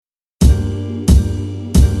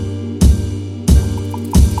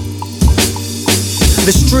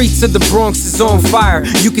The streets of the Bronx is on fire.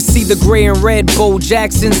 You can see the gray and red Bo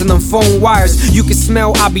Jacksons and them phone wires. You can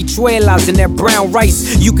smell habichuelas and that brown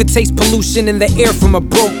rice. You could taste pollution in the air from a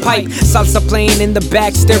broke pipe. Salsa playing in the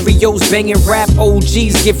back, stereos banging rap.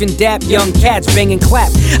 OGs giving dap, young cats banging clap.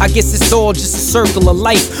 I guess it's all just a circle of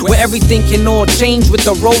life, where everything can all change with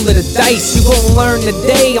the roll of the dice. You gon' learn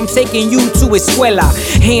today, I'm taking you to Escuela.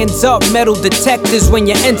 Hands up, metal detectors when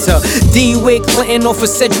you enter. D-Wig, Clinton off of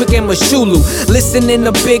Cedric and Mashulu. Listening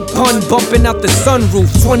to Big Pun, bumping out the sunroof.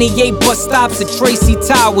 28 bus stops at Tracy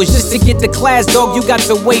Towers. Just to get the class, dog, you got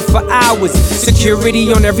to wait for hours.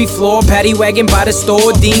 Security on every floor, paddy wagon by the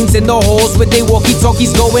store. Deans in the halls with they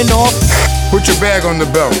walkie-talkies going off. Put your bag on the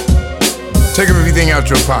belt. Take everything out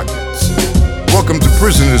your pockets. Welcome to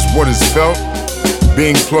prison is what is felt,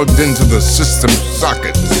 being plugged into the system's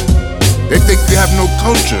sockets. They think you have no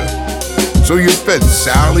culture, so you're fed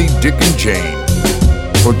Sally, Dick, and Jane.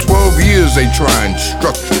 For 12 years they try and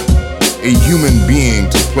structure a human being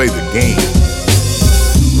to play the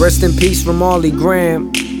game. Rest in peace from Marley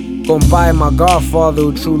Graham. Gonna buy my godfather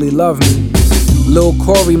who truly loved me. Lil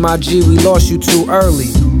Corey, my G, we lost you too early.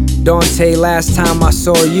 Dante, last time I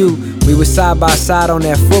saw you, we were side by side on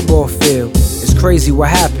that football field. It's crazy what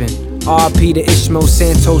happened. R.P. to Ishmael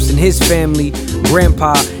Santos and his family,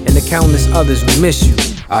 Grandpa, and the countless others, we miss you.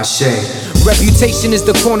 Ashe. Reputation is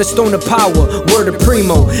the cornerstone of power, word of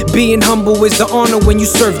primo. Being humble is the honor when you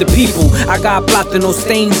serve the people. I got platano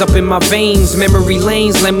stains up in my veins. Memory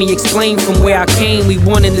lanes, let me explain from where I came. We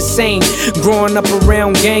one and the same. Growing up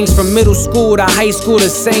around gangs from middle school to high school, the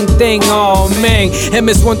same thing. Oh man,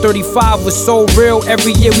 MS 135 was so real.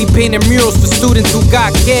 Every year we painted murals for students who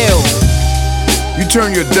got killed. You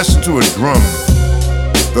turn your desk into a drum.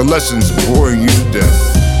 The lessons boring you to death.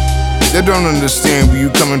 They don't understand where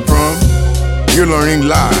you're coming from. You're learning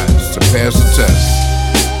lies to pass the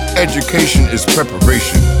test. Education is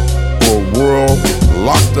preparation for a world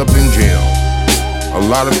locked up in jail. A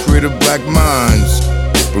lot of creative black minds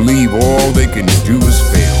believe all they can do is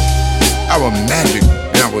fail. Our magic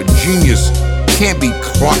and our genius can't be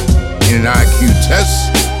clocked in an IQ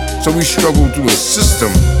test, so we struggle through a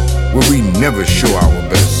system where we never show our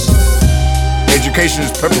best. Education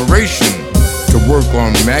is preparation to work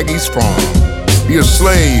on Maggie's farm. Be a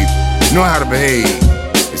slave, know how to behave.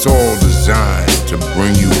 It's all designed to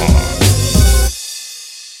bring you harm.